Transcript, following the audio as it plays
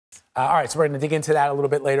All right, so we're going to dig into that a little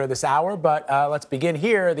bit later this hour, but let's begin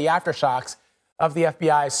here. The aftershocks of the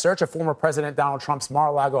FBI's search of former President Donald Trump's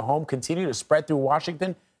Mar-a-Lago home continue to spread through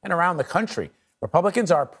Washington and around the country. Republicans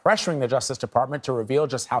are pressuring the Justice Department to reveal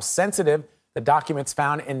just how sensitive the documents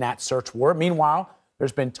found in that search were. Meanwhile,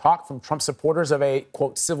 there's been talk from Trump supporters of a,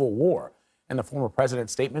 quote, civil war, and the former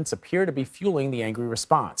president's statements appear to be fueling the angry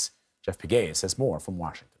response. Jeff Pegues has more from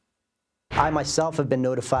Washington. I myself have been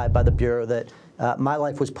notified by the Bureau that my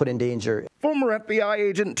life was put in danger. Former FBI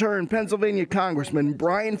agent turned Pennsylvania Congressman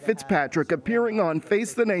Brian Fitzpatrick appearing on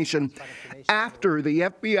Face the Nation after the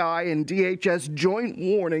FBI and DHS joint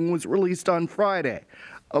warning was released on Friday.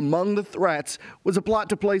 Among the threats was a plot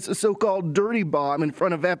to place a so-called dirty bomb in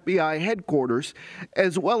front of FBI headquarters,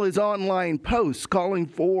 as well as online posts calling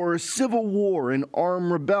for civil war and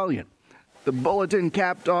armed rebellion. The bulletin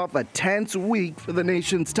capped off a tense week for the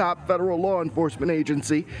nation's top federal law enforcement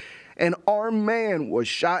agency. An armed man was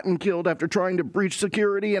shot and killed after trying to breach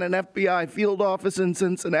security in an FBI field office in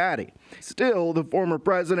Cincinnati. Still, the former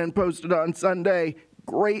president posted on Sunday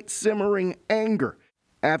great simmering anger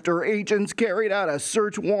after agents carried out a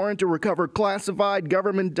search warrant to recover classified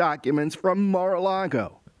government documents from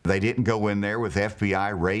Mar-a-Lago. They didn't go in there with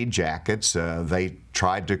FBI raid jackets. They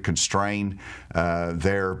tried to constrain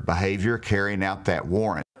their behavior carrying out that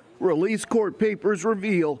warrant. Released court papers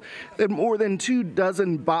reveal that more than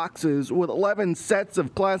 24 boxes with 11 sets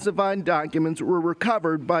of classified documents were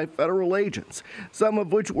recovered by federal agents, some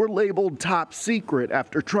of which were labeled top secret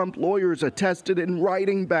after Trump lawyers attested in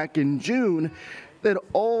writing back in June that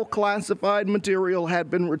all classified material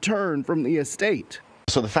had been returned from the estate.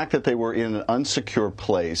 So the fact that they were in an unsecure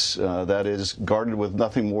place that is guarded with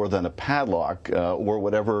nothing more than a padlock or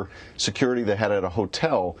whatever security they had at a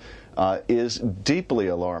hotel is deeply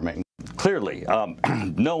alarming. Clearly,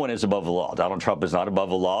 no one is above the law. Donald Trump is not above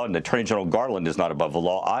the law, and Attorney General Garland is not above the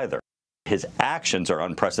law either. His actions are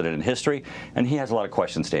unprecedented in history, and he has a lot of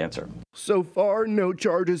questions to answer. So far, no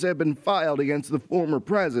charges have been filed against the former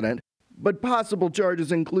president, but possible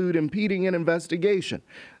charges include impeding an investigation,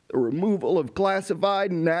 the removal of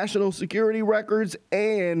classified national security records,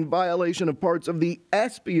 and violation of parts of the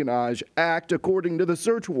Espionage Act, according to the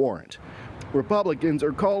search warrant. Republicans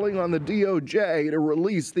are calling on the DOJ to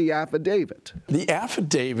release the affidavit. The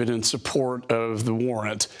affidavit in support of the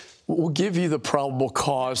warrant will give you the probable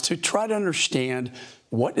cause to try to understand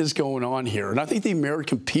what is going on here. And I think the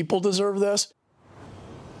American people deserve this.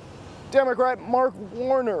 Democrat Mark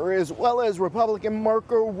Warner, as well as Republican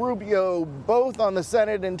Marco Rubio, both on the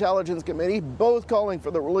Senate Intelligence Committee, both calling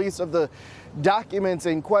for the release of the documents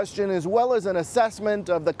in question, as well as an assessment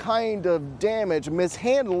of the kind of damage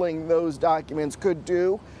mishandling those documents could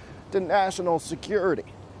do to national security.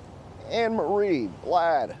 Anne-Marie,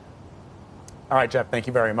 Vlad. All right, Jeff, thank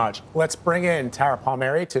you very much. Let's bring in Tara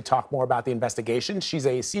Palmeri to talk more about the investigation. She's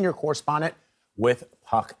a senior correspondent with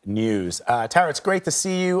Puck News. Tara, it's great to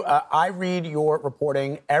see you. I read your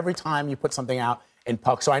reporting every time you put something out in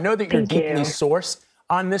Puck, so I know that you're deeply sourced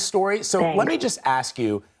on this story. So let me just ask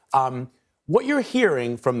you what you're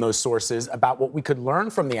hearing from those sources about what we could learn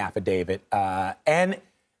from the affidavit, and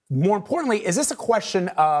more importantly, is this a question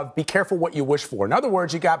of be careful what you wish for? In other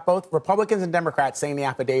words, you got both Republicans and Democrats saying the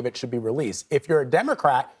affidavit should be released. If you're a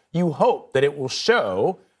Democrat, you hope that it will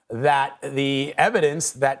show that the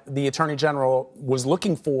evidence that the Attorney General was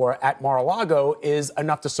looking for at Mar-a-Lago is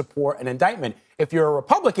enough to support an indictment. If you're a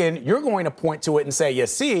Republican, you're going to point to it and say, you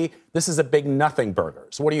see, this is a big nothing burger.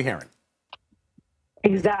 So what are you hearing?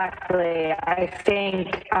 Exactly. I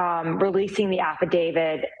think releasing the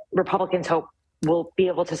affidavit, Republicans hope will be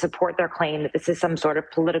able to support their claim that this is some sort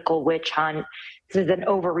of political witch hunt. This is an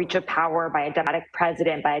overreach of power by a Democratic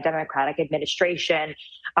president, by a Democratic administration.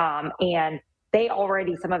 And they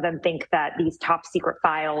already, some of them think that these top secret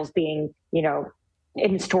files being,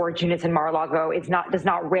 in storage units in Mar-a-Lago does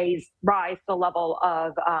not rise to the level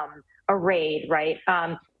of a raid, right?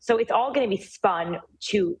 So it's all going to be spun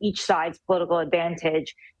to each side's political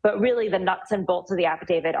advantage. But really, the nuts and bolts of the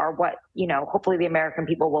affidavit are what, hopefully the American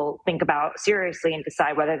people will think about seriously and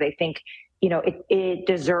decide whether they think, it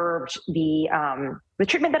deserved the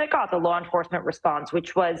treatment that it got, the law enforcement response,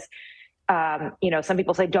 which was, some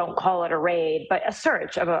people say don't call it a raid, but a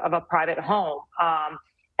search of a private home.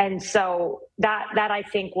 And so that I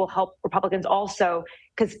think will help Republicans also,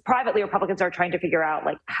 because privately Republicans are trying to figure out,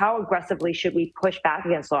 like, how aggressively should we push back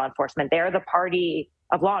against law enforcement? They're the party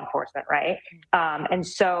of law enforcement, right? And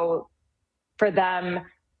so for them,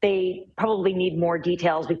 they probably need more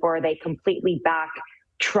details before they completely back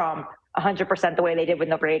Trump 100% the way they did when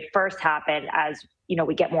the raid first happened. As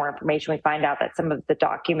we get more information, we find out that some of the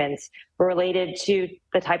documents were related to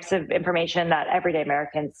the types of information that everyday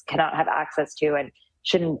Americans cannot have access to and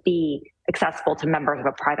shouldn't be accessible to members of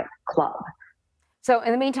a private club. So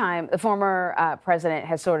in the meantime, the former president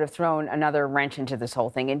has sort of thrown another wrench into this whole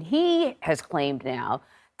thing, and he has claimed now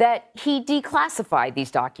that he declassified these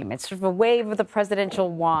documents, sort of a wave of the presidential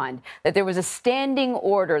wand, that there was a standing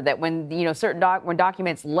order that when, when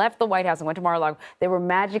documents left the White House and went to Mar-a-Lago, they were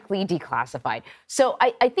magically declassified. So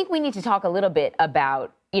I think we need to talk a little bit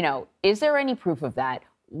about, is there any proof of that?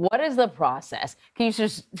 What is the process?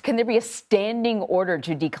 Can there be a standing order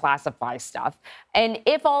to declassify stuff? And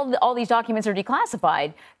if all these documents are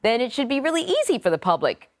declassified, then it should be really easy for the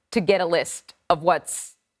public to get a list of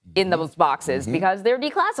what's in those boxes because they're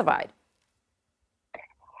declassified.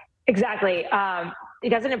 Exactly. It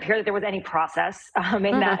doesn't appear that there was any process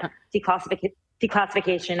in that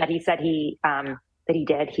declassification that he said an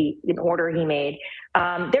order he made.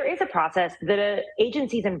 There is a process. The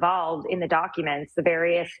agencies involved in the documents, the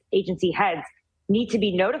various agency heads, need to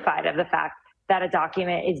be notified of the fact that a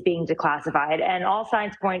document is being declassified. And all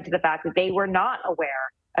signs point to the fact that they were not aware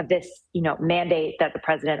of this, mandate that the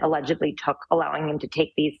president allegedly took, allowing him to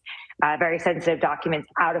take these very sensitive documents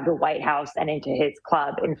out of the White House and into his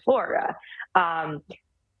club in Florida.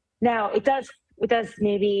 Now, it does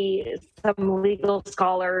maybe some legal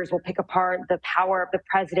scholars will pick apart the power of the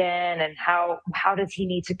president and how does he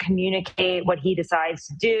need to communicate what he decides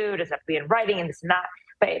to do? Does it have to be in writing and this and that?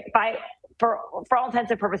 But for all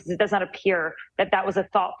intents and purposes, it does not appear that was a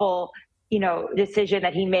thoughtful decision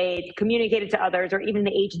that he made, communicated to others or even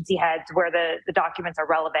the agency heads where the documents are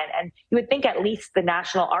relevant. And you would think at least the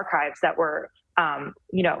National Archives that were,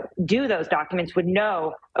 do those documents would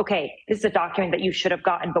know, okay, this is a document that you should have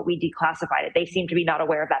gotten, but we declassified it. They seem to be not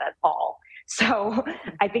aware of that at all. So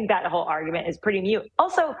I think that whole argument is pretty mute.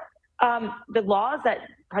 Also, the laws that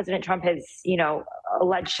President Trump has,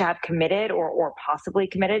 alleged to have committed or possibly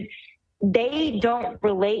committed, they don't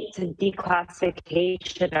relate to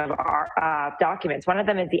declassification of our documents. One of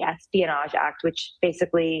them is the Espionage Act, which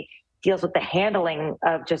basically deals with the handling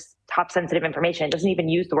of just top sensitive information. It doesn't even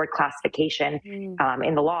use the word classification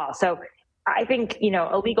in the law. So I think,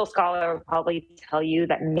 a legal scholar will probably tell you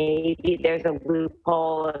that maybe there's a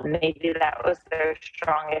loophole and maybe that was their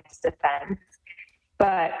strongest defense.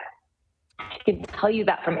 But I can tell you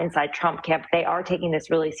that from inside Trump camp, they are taking this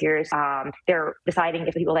really serious. They're deciding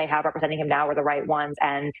if the people they have representing him now are the right ones.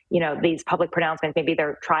 And, these public pronouncements, maybe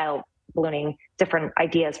they're trial ballooning different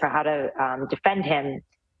ideas for how to defend him.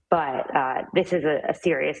 But this is a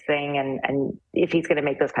serious thing. And if he's going to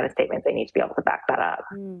make those kind of statements, they need to be able to back that up.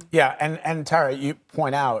 Yeah. And Tara, you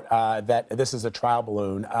point out that this is a trial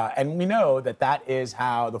balloon. And we know that is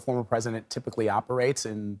how the former president typically operates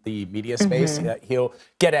in the media space. He'll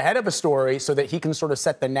get ahead of a story so that he can sort of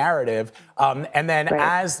set the narrative. And then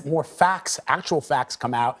as more actual facts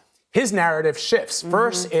come out, his narrative shifts.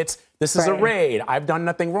 First, this is a raid. I've done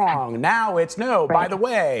nothing wrong. Now it's no, by the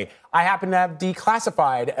way, I happen to have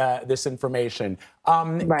declassified this information.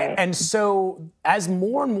 And so as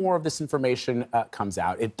more and more of this information comes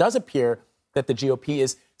out, it does appear that the GOP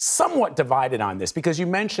is somewhat divided on this, because you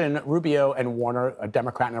mentioned Rubio and Warner, a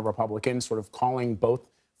Democrat and a Republican, sort of calling both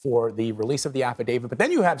for the release of the affidavit. But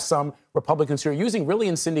then you have some Republicans who are using really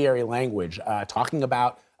incendiary language, talking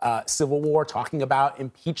about civil war, talking about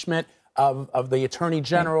impeachment of the attorney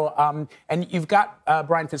general. And you've got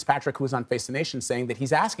Brian Fitzpatrick, who was on Face the Nation, saying that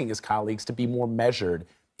he's asking his colleagues to be more measured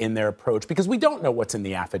in their approach because we don't know what's in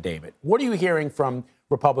the affidavit. What are you hearing from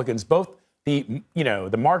Republicans, both the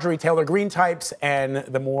Marjorie Taylor Greene types and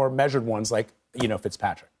the more measured ones like,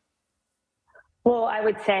 Fitzpatrick? Well, I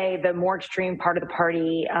would say the more extreme part of the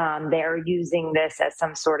party, they're using this as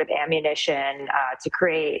some sort of ammunition to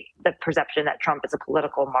create the perception that Trump is a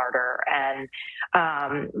political martyr. And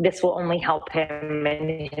this will only help him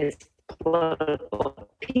in his political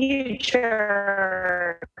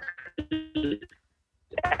future,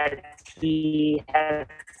 as he has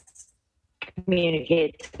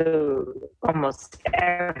communicated to almost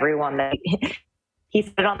everyone that he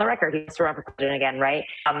said it on the record. He wants to run for president again, right?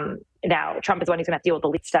 Now, Trump is the one who's going to have to deal with the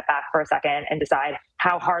lead step back for a second and decide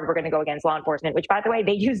how hard we're going to go against law enforcement, which, by the way,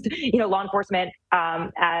 they used, law enforcement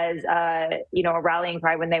as, a rallying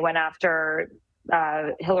cry when they went after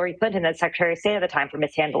Hillary Clinton as Secretary of State at the time for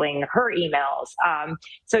mishandling her emails.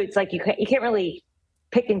 So it's like you can't really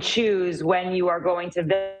pick and choose when you are going to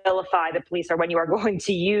vilify the police or when you are going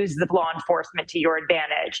to use the law enforcement to your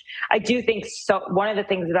advantage. I do think so. One of the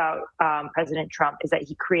things about President Trump is that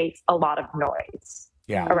he creates a lot of noise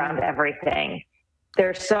around everything.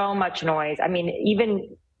 There's so much noise. I mean,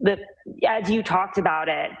 even as you talked about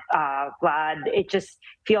it, Vlad, it just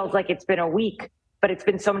feels like it's been a week, but it's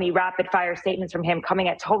been so many rapid fire statements from him coming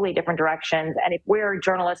at totally different directions. And if we're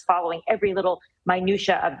journalists following every little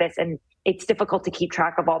minutia of this, and it's difficult to keep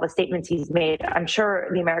track of all the statements he's made, I'm sure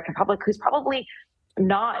the American public, who's probably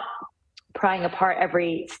not prying apart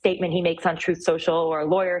every statement he makes on Truth Social or a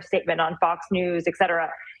lawyer statement on Fox News, et cetera,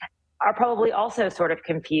 are probably also sort of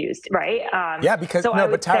confused, right? Yeah, because so no,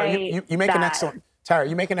 but Tara, you make an excellent. Tara,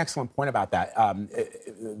 you make an excellent point about that.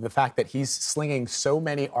 The fact that he's slinging so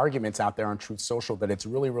many arguments out there on Truth Social that it's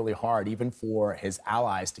really, really hard, even for his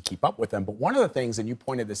allies, to keep up with them. But one of the things, and you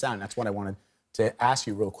pointed this out, and that's what I wanted to ask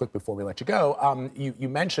you real quick before we let you go. You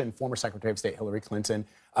mentioned former Secretary of State Hillary Clinton.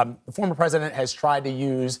 The former president has tried to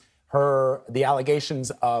use the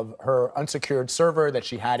allegations of her unsecured server that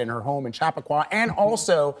she had in her home in Chappaqua, and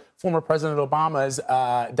also former President Obama's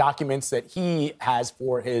documents that he has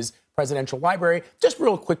for his presidential library. Just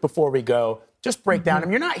real quick before we go, just break down. I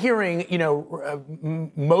mean, you're not hearing,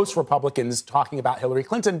 most Republicans talking about Hillary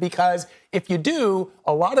Clinton, because if you do,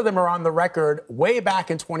 a lot of them are on the record way back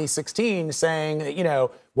in 2016 saying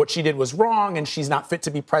that, what she did was wrong and she's not fit to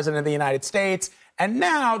be president of the United States. And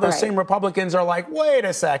now those same Republicans are like, wait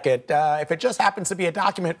a second, if it just happens to be a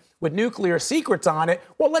document with nuclear secrets on it,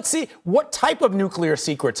 well, let's see what type of nuclear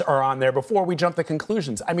secrets are on there before we jump to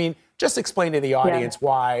conclusions. I mean, just explain to the audience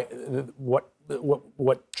why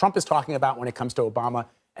what Trump is talking about when it comes to Obama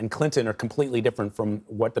and Clinton are completely different from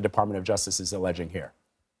what the Department of Justice is alleging here.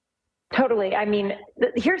 Totally. I mean,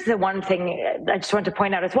 here's the one thing I just want to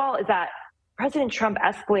point out as well, is that President Trump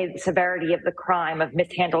escalated the severity of the crime of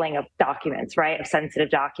mishandling of documents, right, of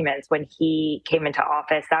sensitive documents when he came into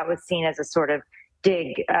office. That was seen as a sort of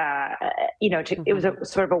dig, it was a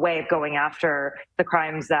sort of a way of going after the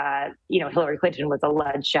crimes that, Hillary Clinton was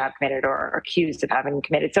alleged to have committed or accused of having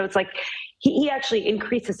committed. So it's like he actually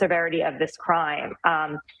increased the severity of this crime.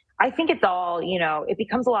 I think it's all, it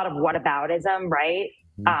becomes a lot of whataboutism, right?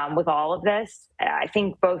 With all of this, I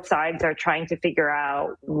think both sides are trying to figure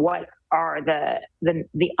out what are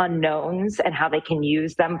the unknowns and how they can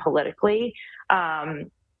use them politically.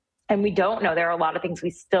 And we don't know. There are a lot of things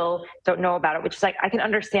we still don't know about it, which is like, I can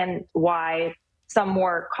understand why some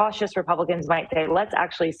more cautious Republicans might say, let's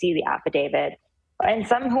actually see the affidavit. And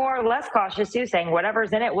some who are less cautious too, saying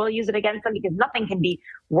whatever's in it, we'll use it against them, because nothing can be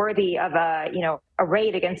worthy of a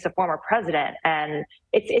raid against a former president. And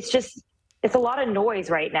it's a lot of noise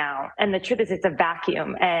right now. And the truth is, it's a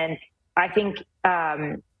vacuum. And I think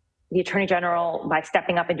the Attorney General, by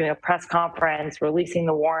stepping up and doing a press conference, releasing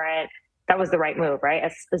the warrant, that was the right move, right?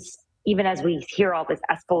 Even as we hear all this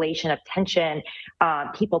escalation of tension,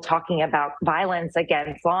 people talking about violence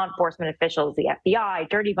against law enforcement officials, the FBI,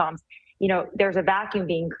 dirty bombs, there's a vacuum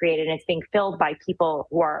being created, and it's being filled by people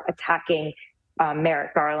who are attacking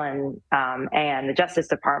Merrick Garland and the Justice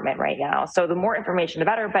Department right now. So the more information, the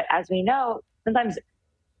better. But as we know, sometimes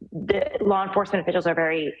the law enforcement officials are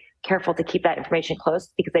very careful to keep that information close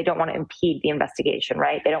because they don't want to impede the investigation,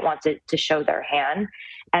 right? They don't want to show their hand.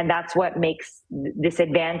 And that's what makes this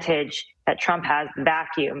advantage that Trump has, the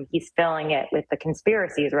vacuum. He's filling it with the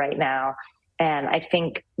conspiracies right now. And I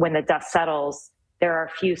think when the dust settles, there are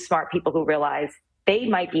a few smart people who realize they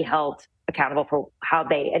might be held accountable for how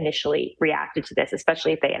they initially reacted to this,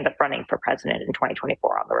 especially if they end up running for president in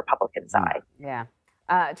 2024 on the Republican side. Yeah.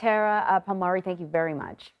 Tara Palmeri, thank you very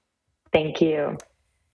much. Thank you.